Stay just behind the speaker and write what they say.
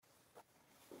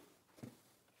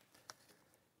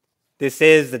This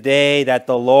is the day that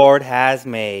the Lord has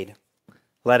made.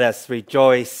 Let us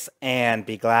rejoice and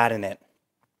be glad in it.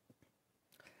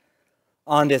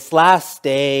 On this last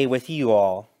day with you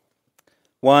all,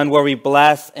 one where we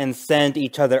bless and send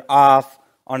each other off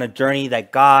on a journey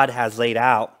that God has laid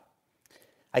out,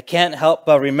 I can't help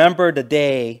but remember the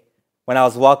day when I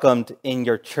was welcomed in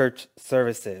your church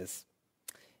services.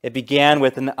 It began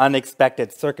with an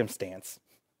unexpected circumstance.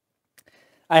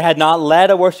 I had not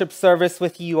led a worship service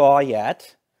with you all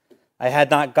yet. I had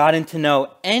not gotten to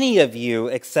know any of you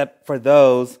except for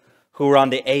those who were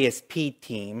on the ASP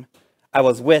team I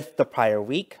was with the prior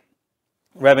week.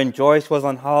 Reverend Joyce was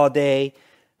on holiday.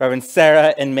 Reverend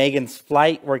Sarah and Megan's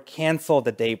flight were canceled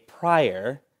the day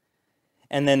prior.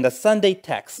 And then the Sunday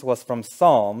text was from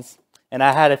Psalms, and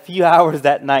I had a few hours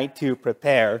that night to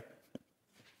prepare.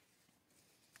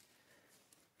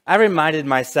 I reminded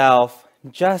myself,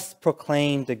 just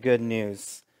proclaim the good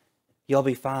news. You'll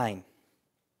be fine.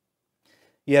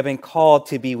 You have been called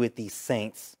to be with these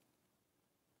saints.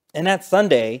 And that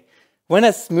Sunday went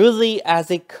as smoothly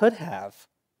as it could have.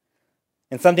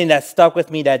 And something that stuck with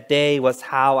me that day was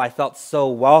how I felt so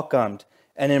welcomed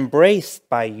and embraced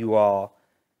by you all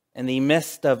in the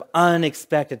midst of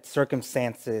unexpected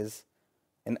circumstances,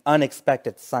 an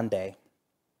unexpected Sunday.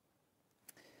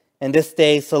 And this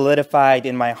day solidified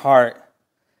in my heart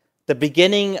the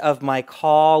beginning of my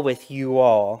call with you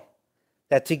all,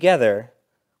 that together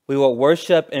we will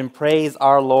worship and praise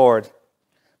our Lord,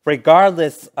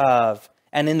 regardless of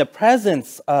and in the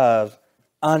presence of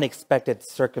unexpected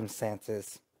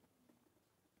circumstances.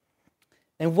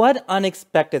 And what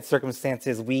unexpected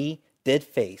circumstances we did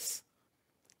face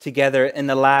together in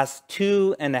the last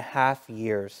 2.5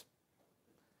 years.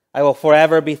 I will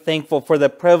forever be thankful for the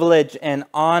privilege and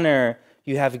honor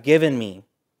you have given me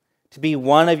to be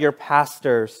one of your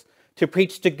pastors, to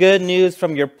preach the good news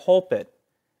from your pulpit,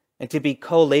 and to be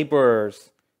co-laborers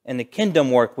in the kingdom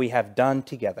work we have done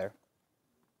together.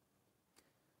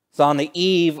 So on the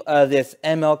eve of this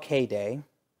MLK Day,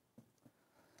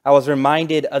 I was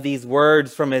reminded of these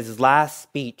words from his last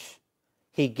speech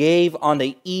he gave on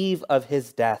the eve of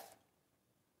his death.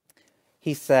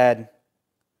 He said,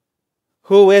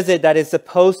 "Who is it that is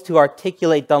supposed to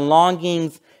articulate the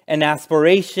longings and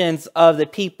aspirations of the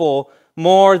people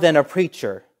more than a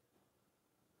preacher?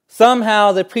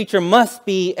 Somehow the preacher must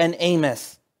be an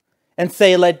Amos and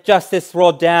say, 'Let justice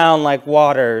roll down like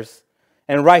waters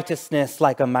and righteousness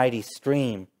like a mighty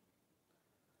stream.'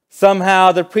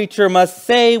 Somehow the preacher must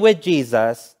say with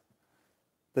Jesus,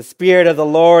 'The Spirit of the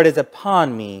Lord is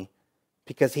upon me,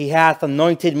 because he hath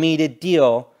anointed me to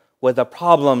deal with the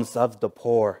problems of the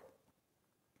poor.'"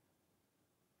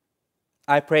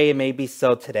 I pray it may be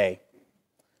so today.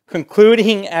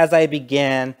 Concluding as I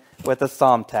began with the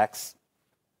psalm text,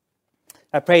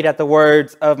 I pray that the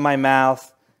words of my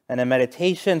mouth and the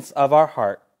meditations of our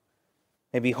heart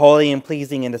may be holy and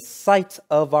pleasing in the sight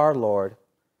of our Lord,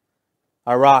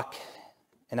 our rock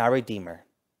and our Redeemer.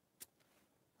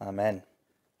 Amen.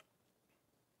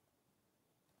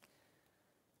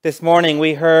 This morning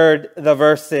we heard the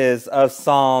verses of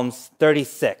Psalms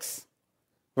 36,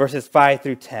 verses 5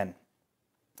 through 10.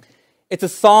 It's a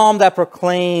psalm that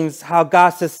proclaims how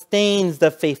God sustains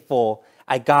the faithful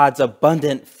at God's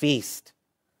abundant feast,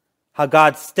 how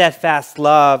God's steadfast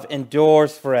love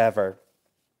endures forever.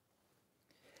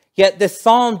 Yet this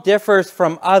psalm differs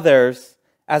from others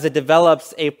as it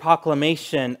develops a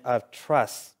proclamation of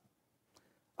trust,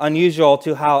 unusual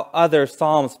to how other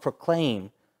psalms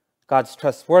proclaim God's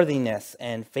trustworthiness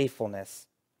and faithfulness.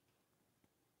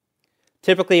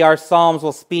 Typically, our psalms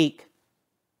will speak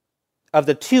of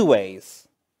the two ways,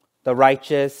 the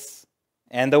righteous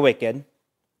and the wicked,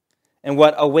 and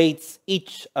what awaits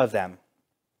each of them.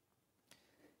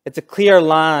 It's a clear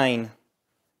line,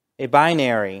 a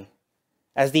binary,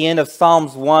 as the end of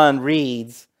Psalms 1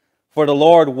 reads, "For the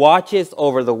Lord watches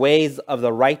over the ways of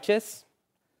the righteous,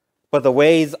 but the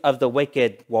ways of the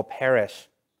wicked will perish."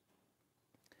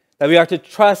 That we are to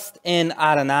trust in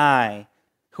Adonai,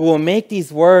 who will make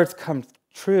these words come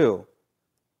true.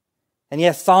 And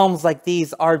yes, psalms like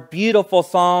these are beautiful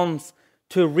psalms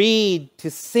to read, to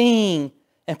sing,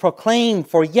 and proclaim,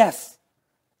 for yes,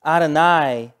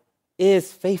 Adonai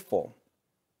is faithful.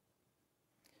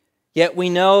 Yet we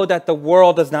know that the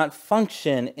world does not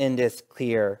function in this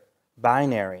clear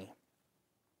binary.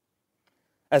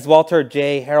 As Walter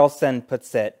J. Harrelson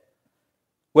puts it,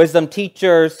 wisdom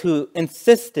teachers who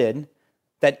insisted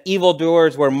that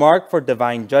evildoers were marked for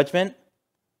divine judgment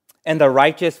and the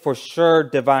righteous for sure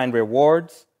divine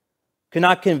rewards could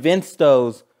not convince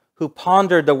those who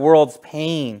pondered the world's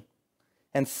pain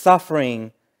and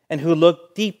suffering and who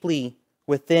looked deeply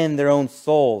within their own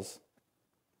souls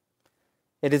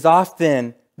It is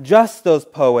often just those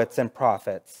poets and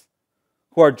prophets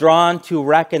who are drawn to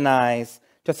recognize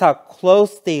just how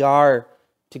close they are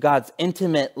to God's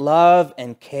intimate love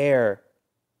and care,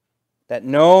 that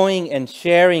knowing and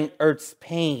sharing earth's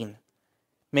pain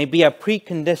may be a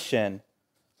precondition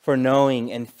for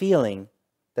knowing and feeling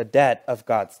the depth of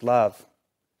God's love.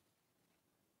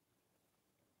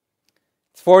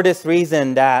 It's for this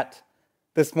reason that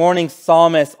this morning's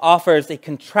psalmist offers a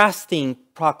contrasting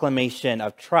proclamation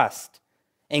of trust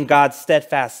in God's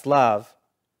steadfast love.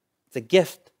 It's a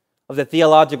gift of the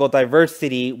theological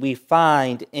diversity we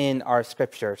find in our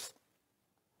scriptures.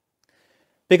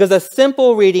 Because a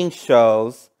simple reading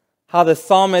shows how the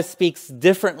psalmist speaks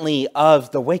differently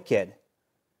of the wicked,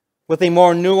 with a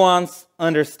more nuanced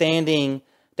understanding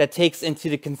that takes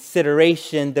into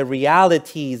consideration the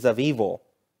realities of evil.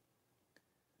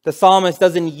 The psalmist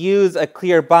doesn't use a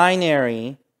clear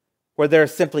binary where there are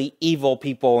simply evil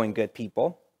people and good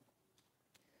people.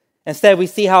 Instead, we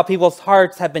see how people's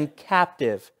hearts have been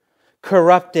captive,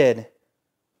 corrupted,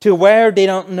 to where they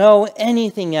don't know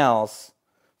anything else,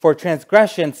 for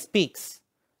transgression speaks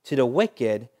to the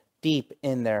wicked deep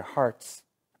in their hearts.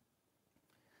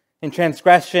 In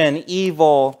transgression,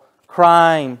 evil,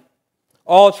 crime,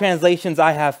 all translations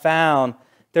I have found,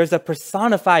 there's a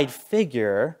personified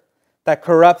figure that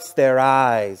corrupts their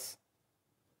eyes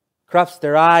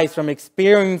from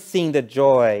experiencing the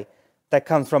joy that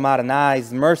comes from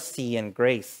Adonai's mercy and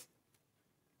grace.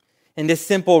 And this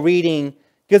simple reading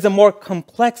gives a more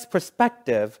complex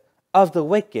perspective of the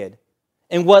wicked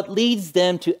and what leads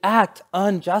them to act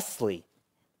unjustly.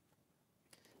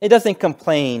 It doesn't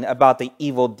complain about the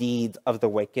evil deeds of the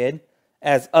wicked,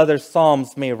 as other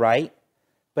psalms may write,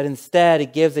 but instead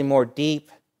it gives a more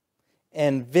deep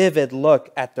and vivid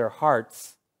look at their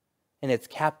hearts and its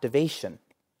captivation.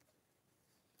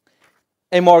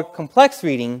 A more complex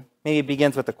reading maybe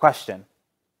begins with a question.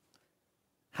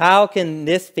 How can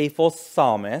this faithful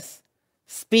psalmist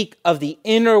speak of the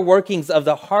inner workings of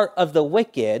the heart of the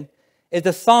wicked if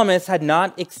the psalmist had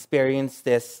not experienced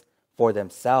this for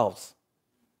themselves?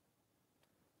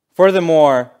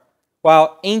 Furthermore,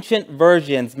 while ancient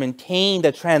versions maintain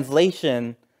the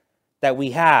translation that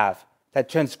we have, that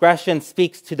transgression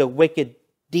speaks to the wicked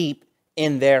deep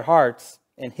in their hearts,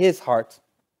 in his heart,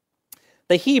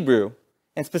 the Hebrew,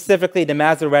 and specifically the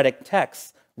Masoretic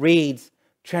text, reads,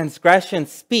 transgression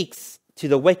speaks to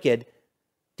the wicked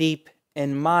deep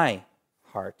in my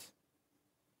heart.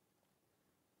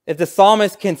 If the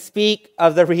psalmist can speak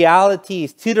of the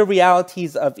realities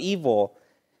of evil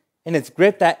and its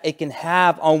grip that it can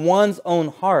have on one's own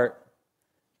heart,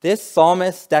 this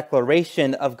psalmist's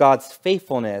declaration of God's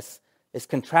faithfulness is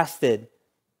contrasted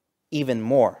even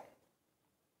more.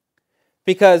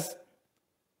 Because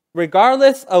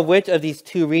regardless of which of these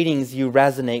two readings you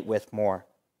resonate with more,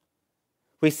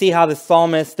 we see how the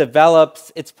psalmist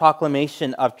develops its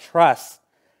proclamation of trust,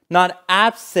 not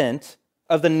absent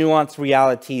of the nuanced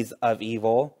realities of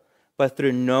evil, but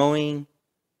through knowing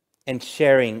and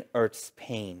sharing earth's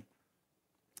pain.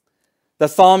 The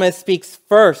psalmist speaks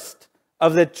first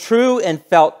of the true and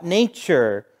felt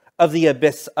nature of the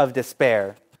abyss of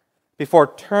despair,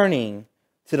 before turning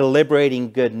to the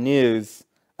liberating good news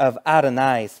of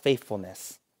Adonai's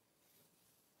faithfulness.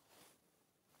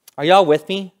 Are y'all with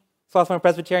me, Southmore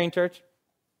Presbyterian Church?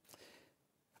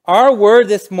 Our word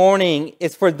this morning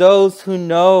is for those who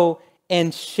know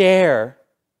and share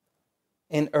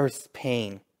in earth's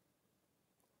pain.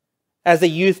 As a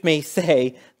youth may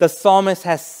say, the psalmist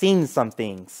has seen some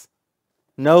things,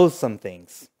 knows some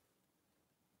things.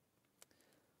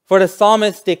 For the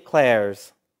psalmist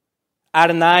declares,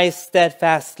 Adonai's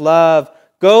steadfast love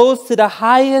goes to the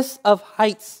highest of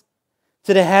heights,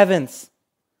 to the heavens.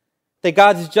 That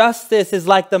God's justice is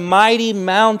like the mighty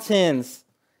mountains.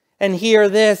 And hear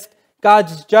this,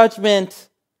 God's judgment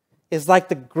is like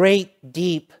the great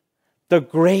deep, the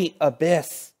great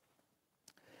abyss.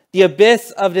 The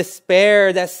abyss of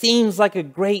despair that seems like a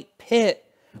great pit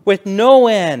with no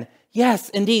end. Yes,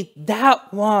 indeed,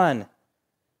 that one.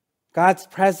 God's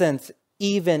presence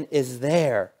even is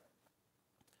there.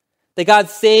 That God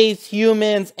saves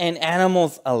humans and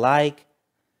animals alike.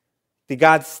 That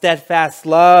God's steadfast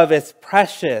love is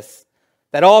precious.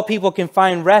 That all people can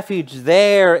find refuge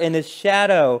there in the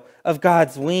shadow of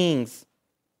God's wings.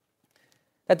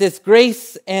 That this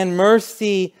grace and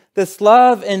mercy, this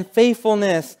love and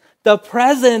faithfulness, the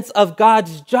presence of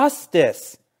God's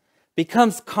justice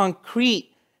becomes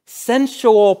concrete,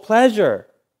 sensual pleasure.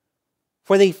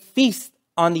 For they feast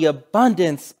on the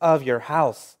abundance of your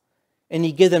house, and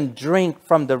you give them drink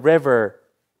from the river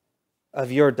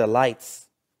of your delights.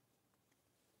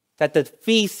 that the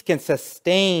feast can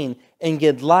sustain and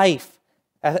give life,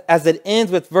 as it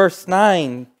ends with verse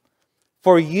 9,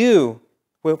 with you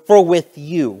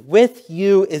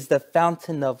is the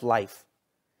fountain of life.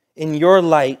 In your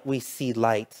light we see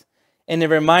light. And it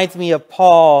reminds me of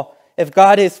Paul, if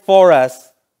God is for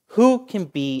us, who can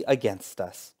be against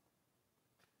us?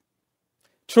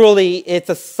 Truly, it's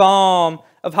a psalm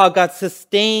of how God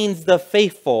sustains the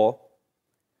faithful,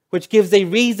 which gives a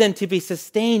reason to be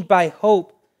sustained by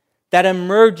hope that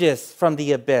emerges from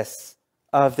the abyss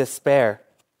of despair.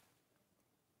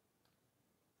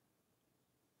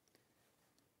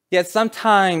 Yet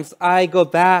sometimes I go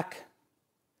back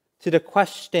to the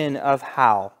question of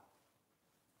how.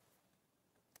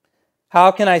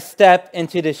 How can I step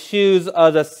into the shoes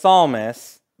of the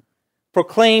psalmist,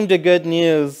 proclaim the good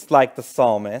news like the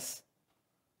psalmist,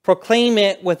 proclaim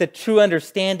it with a true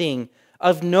understanding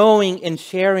of knowing and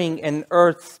sharing in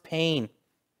earth's pain?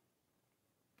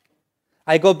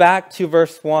 I go back to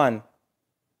verse 1.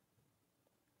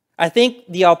 I think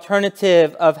the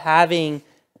alternative of having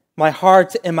my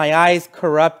heart and my eyes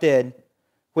corrupted,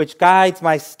 which guides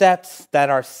my steps that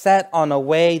are set on a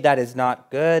way that is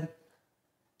not good,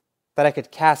 that I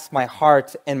could cast my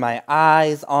heart and my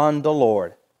eyes on the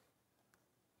Lord,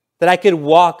 that I could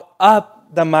walk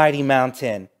up the mighty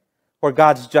mountain where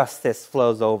God's justice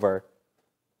flows over,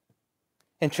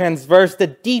 and transverse the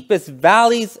deepest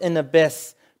valleys and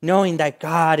abyss, knowing that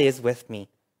God is with me.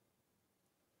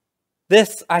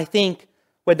 This, I think,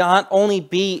 would not only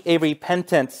be a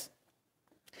repentance,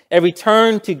 a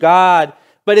return to God,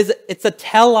 but it's a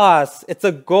telos, it's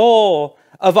a goal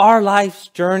of our life's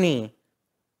journey.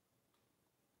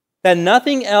 That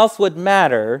nothing else would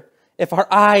matter if our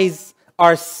eyes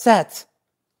are set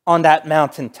on that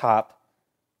mountaintop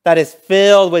that is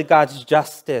filled with God's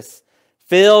justice,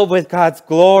 filled with God's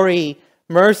glory,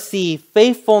 mercy,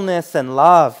 faithfulness, and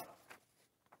love.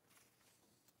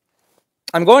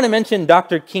 I'm going to mention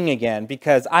Dr. King again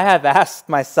because I have asked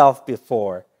myself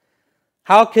before,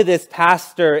 how could this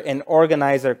pastor and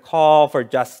organizer call for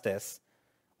justice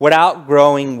without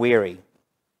growing weary?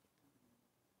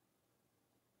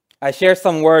 I share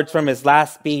some words from his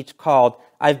last speech called,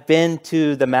 "I've Been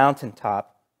to the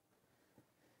Mountaintop."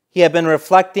 He had been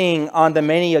reflecting on the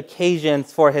many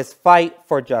occasions for his fight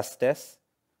for justice,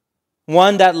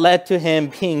 one that led to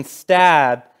him being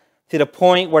stabbed to the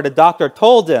point where the doctor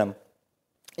told him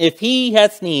if he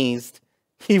had sneezed,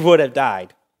 he would have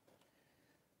died.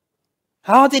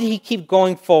 How did he keep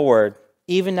going forward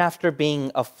even after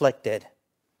being afflicted?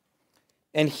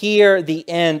 And hear the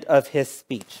end of his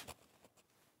speech.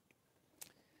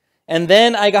 And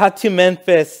then I got to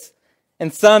Memphis,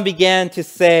 and some began to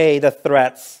say the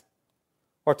threats,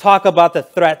 or talk about the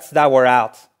threats that were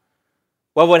out.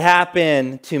 What would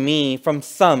happen to me from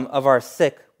some of our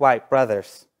sick white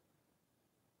brothers?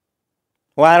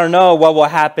 Well, I don't know what will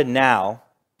happen now.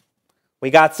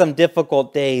 We got some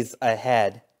difficult days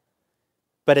ahead.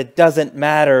 But it doesn't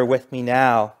matter with me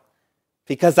now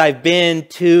because I've been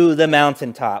to the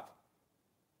mountaintop.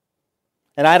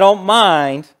 And I don't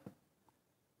mind.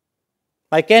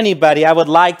 Like anybody, I would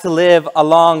like to live a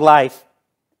long life.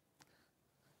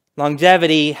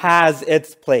 Longevity has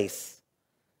its place.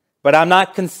 But I'm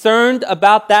not concerned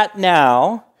about that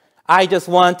now. I just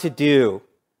want to do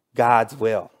God's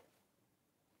will.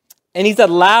 And He's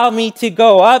allowed me to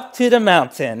go up to the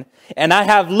mountain, and I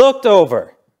have looked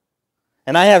over,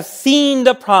 and I have seen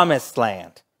the promised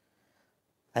land.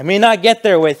 I may not get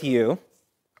there with you,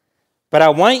 but I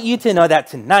want you to know that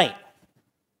tonight,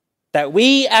 that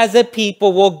we as a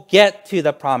people will get to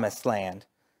the promised land.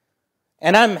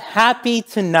 And I'm happy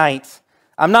tonight.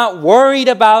 I'm not worried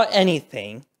about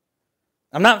anything.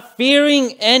 I'm not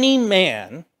fearing any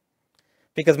man,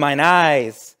 because mine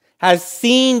eyes have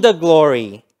seen the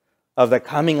glory of the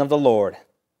coming of the Lord.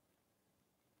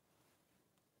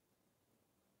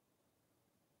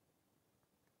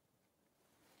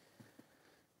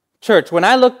 Church, when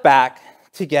I look back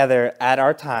together at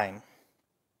our time,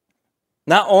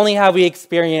 not only have we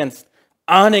experienced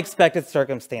unexpected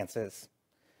circumstances,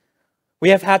 we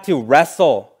have had to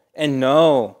wrestle and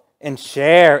know and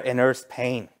share in earth's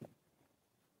pain.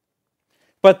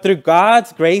 But through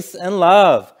God's grace and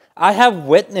love, I have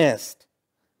witnessed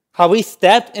how we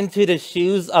stepped into the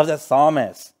shoes of the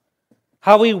psalmist,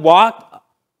 how we walked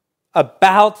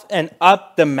about and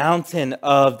up the mountain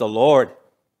of the Lord.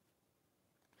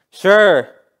 Sure,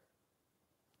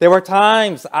 there were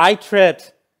times I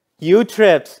tripped, you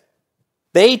tripped,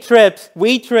 they tripped,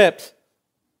 we tripped.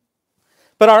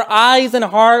 But our eyes and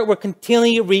heart were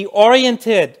continually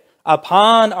reoriented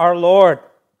upon our Lord.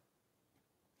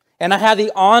 And I have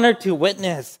the honor to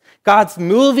witness God's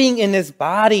moving in His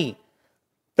body.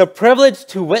 The privilege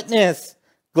to witness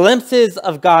glimpses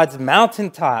of God's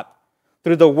mountaintop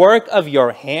through the work of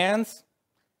your hands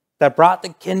that brought the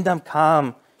kingdom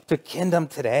come to kingdom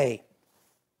today.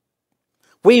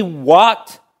 We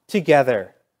walked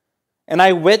together, and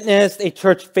I witnessed a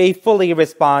church faithfully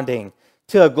responding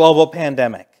to a global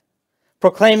pandemic,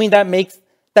 proclaiming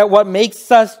that what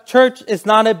makes us church is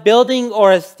not a building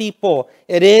or a steeple,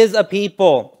 it is a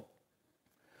people.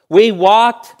 We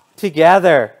walked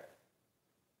together,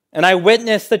 and I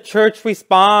witnessed the church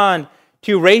respond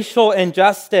to racial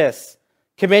injustice,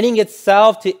 committing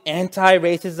itself to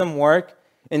anti-racism work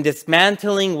and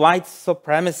dismantling white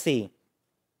supremacy.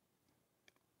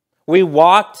 We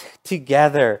walked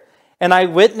together, and I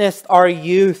witnessed our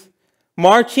youth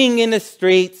marching in the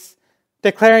streets,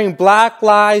 declaring Black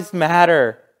Lives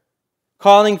Matter,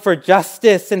 calling for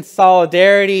justice and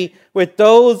solidarity with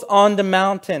those on the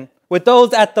mountain, with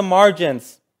those at the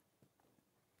margins.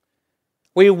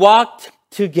 We walked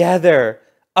together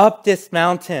up this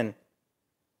mountain,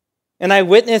 and I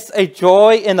witnessed a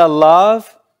joy and a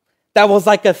love that was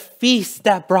like a feast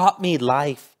that brought me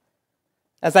life.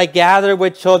 As I gathered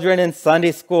with children in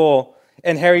Sunday school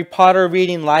and Harry Potter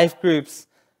reading life groups,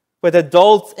 with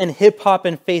adults in hip-hop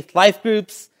and faith life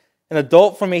groups and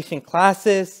adult formation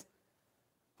classes,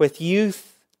 with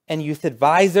youth and youth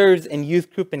advisors and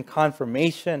youth group and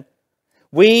confirmation,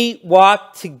 we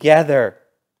walked together.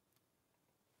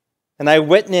 And I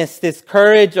witnessed this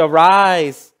courage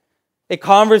arise, a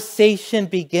conversation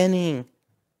beginning,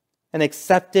 an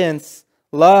acceptance,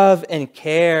 love, and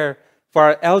care for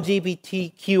our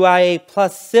LGBTQIA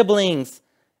plus siblings,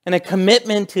 and a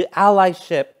commitment to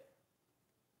allyship.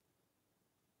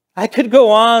 I could go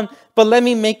on, but let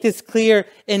me make this clear.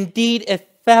 Indeed,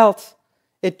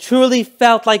 it truly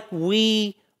felt like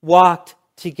we walked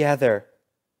together.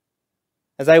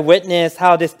 As I witnessed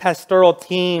how this pastoral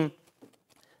team,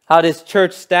 how this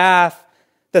church staff,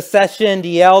 the session,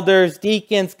 the elders,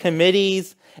 deacons,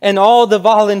 committees, and all the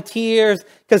volunteers,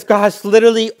 because gosh,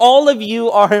 literally all of you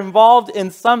are involved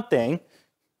in something,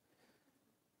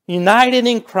 united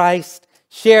in Christ,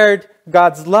 shared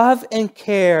God's love and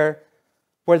care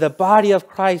for the body of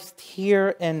Christ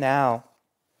here and now.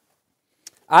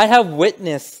 I have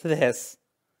witnessed this.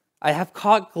 I have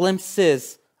caught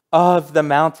glimpses of the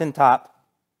mountaintop.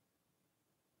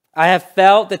 I have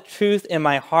felt the truth in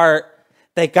my heart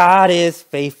that God is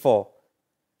faithful,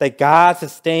 that God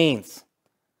sustains,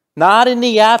 not in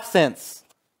the absence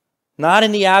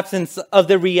of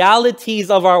the realities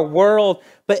of our world,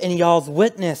 but in y'all's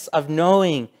witness of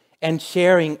knowing and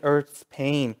sharing earth's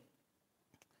pain.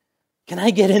 Can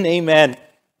I get an amen?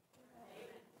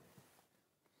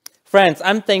 Friends,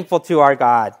 I'm thankful to our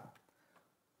God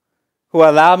who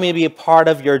allowed me to be a part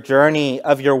of your journey,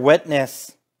 of your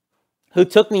witness, who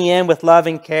took me in with love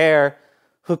and care,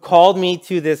 who called me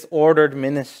to this ordered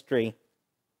ministry.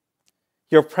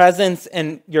 Your presence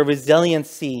and your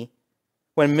resiliency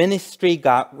when ministry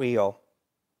got real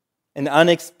and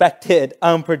unexpected,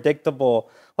 unpredictable,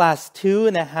 last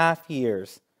 2.5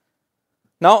 years,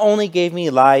 not only gave me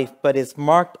life, but is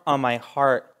marked on my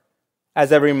heart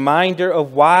as a reminder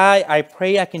of why I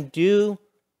pray I can do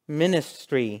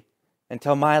ministry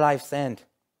until my life's end.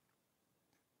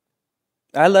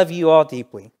 I love you all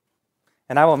deeply,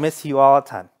 and I will miss you all a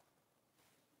ton.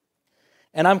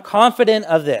 And I'm confident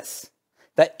of this,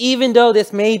 that even though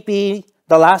this may be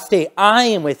the last day I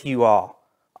am with you all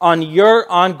on your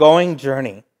ongoing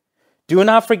journey, do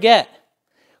not forget,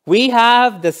 we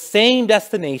have the same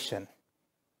destination,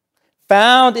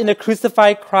 found in the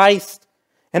crucified Christ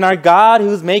and our God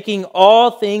who's making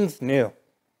all things new.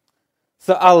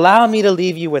 So allow me to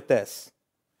leave you with this.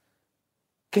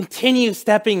 Continue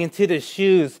stepping into the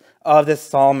shoes of the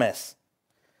psalmist.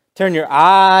 Turn your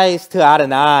eyes to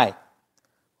Adonai.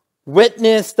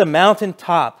 Witness the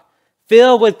mountaintop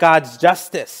filled with God's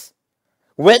justice.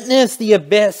 Witness the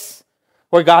abyss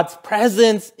where God's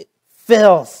presence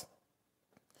fills.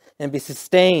 And be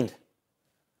sustained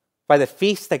by the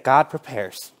feast that God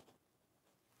prepares.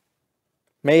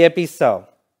 May it be so.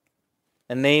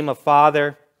 In the name of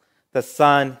Father, the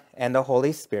Son, and the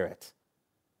Holy Spirit.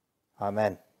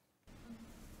 Amen.